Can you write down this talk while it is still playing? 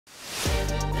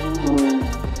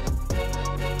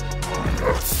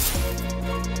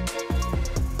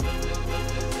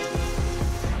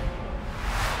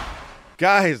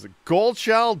Guys,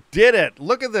 GOLDSHELL did it.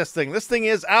 Look at this thing. This thing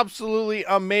is absolutely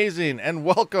amazing. And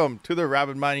welcome to the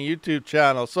Rabid Mining YouTube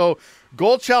channel. So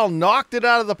GOLDSHELL knocked it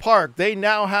out of the park. They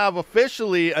now have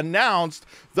officially announced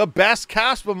the best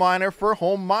Kaspa miner for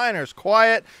home miners.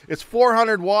 Quiet, it's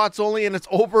 400 watts only, and it's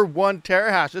over 1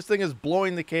 terahash. This thing is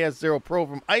blowing the KS0 Pro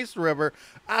from Ice River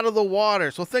out of the water.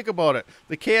 So think about it.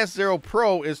 The KS0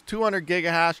 Pro is 200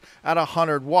 gigahash at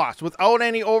 100 watts without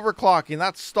any overclocking.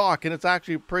 That's stock, and it's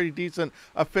actually a pretty decent,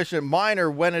 efficient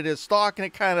miner when it is stock, and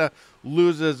it kind of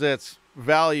loses its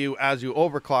value as you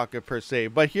overclock it per se.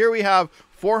 But here we have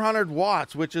 400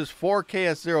 watts, which is 4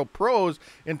 KS0 Pros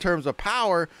in terms of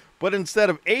power, but instead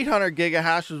of 800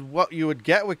 gigahash is what you would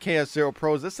get with KS0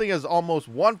 Pros, this thing is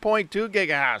almost 1.2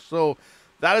 gigahash. So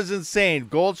that is insane.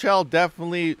 GOLDSHELL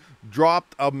definitely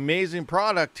dropped amazing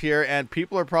product here, and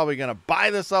people are probably going to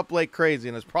buy this up like crazy,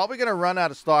 and it's probably going to run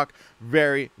out of stock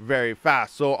very, very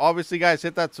fast. So obviously, guys,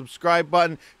 hit that subscribe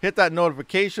button, hit that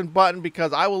notification button,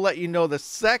 because I will let you know the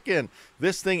second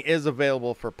this thing is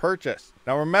available for purchase.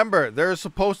 Now remember, there is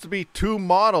supposed to be 2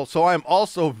 models, so I'm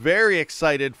also very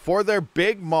excited for their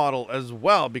big model as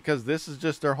well, because this is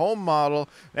just their home model,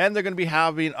 and they're going to be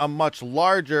having a much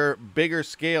larger, bigger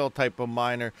scale type of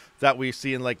miner that we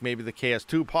see in like maybe the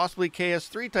KS2, possibly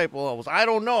KS3 type of levels. I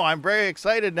don't know. I'm very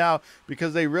excited now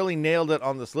because they really nailed it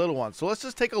on this little one. So let's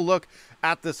just take a look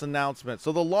at this announcement.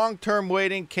 So the long-term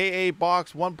waiting KA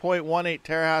box 1.18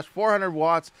 terahash 400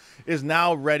 watts is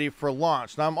now ready for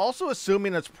launch. Now I'm also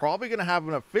assuming it's probably going to have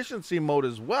an efficiency mode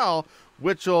as well,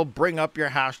 which will bring up your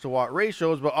hash to watt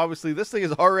ratios, but obviously this thing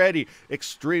is already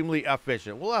extremely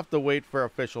efficient. We'll have to wait for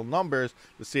official numbers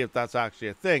to see if that's actually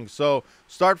a thing. So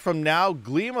start from now,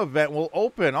 Gleam event will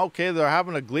open. Okay, they're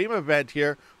having a Gleam event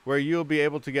here where you'll be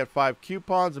able to get 5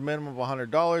 coupons, a minimum of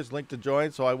 $100, link to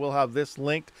join. So I will have this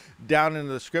linked down in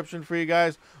the description for you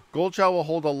guys. GOLDSHELL will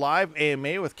hold a live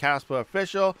AMA with Kaspa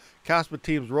Official, Kaspa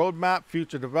Team's roadmap,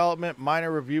 future development,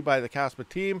 miner review by the Kaspa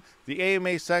team. The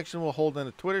AMA section will hold in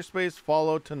a Twitter space,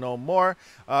 follow to know more.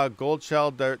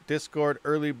 GOLDSHELL Discord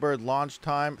early bird launch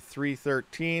time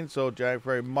 3/13, so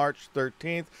January, March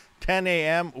 13th. 10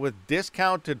 a.m. with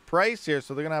discounted price here.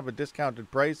 So they're going to have a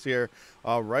discounted price here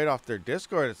right off their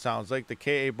Discord. It sounds like the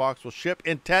KA box will ship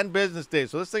in 10 business days.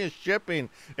 So this thing is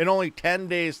shipping in only 10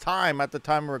 days time at the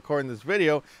time of recording this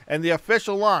video, and the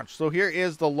official launch. So here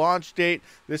is the launch date.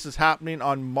 This is happening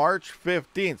on March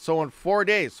 15th. So in 4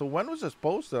 days. So when was this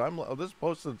posted? This is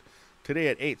posted today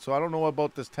at 8. So I don't know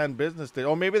about this 10 business days.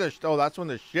 Oh, maybe they're, oh, that's when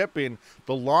they're shipping.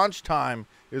 The launch time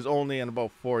is only in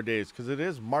about 4 days, because it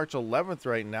is March 11th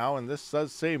right now, and this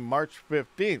does say March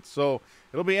 15th. So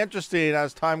it'll be interesting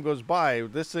as time goes by.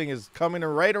 This thing is coming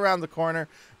right around the corner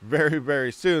very,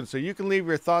 very soon. So you can leave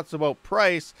your thoughts about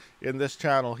price in this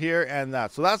channel here and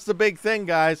that. So that's the big thing,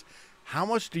 guys. How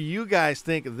much do you guys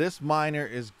think this miner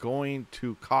is going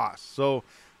to cost? So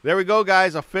there we go,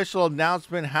 guys. Official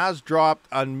announcement has dropped.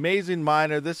 Amazing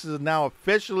miner. This is now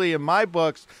officially, in my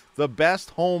books, the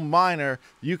best home miner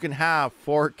you can have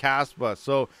for Kaspa.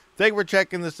 So thank you for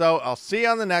checking this out. I'll see you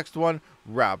on the next one.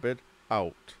 Rabid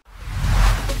out.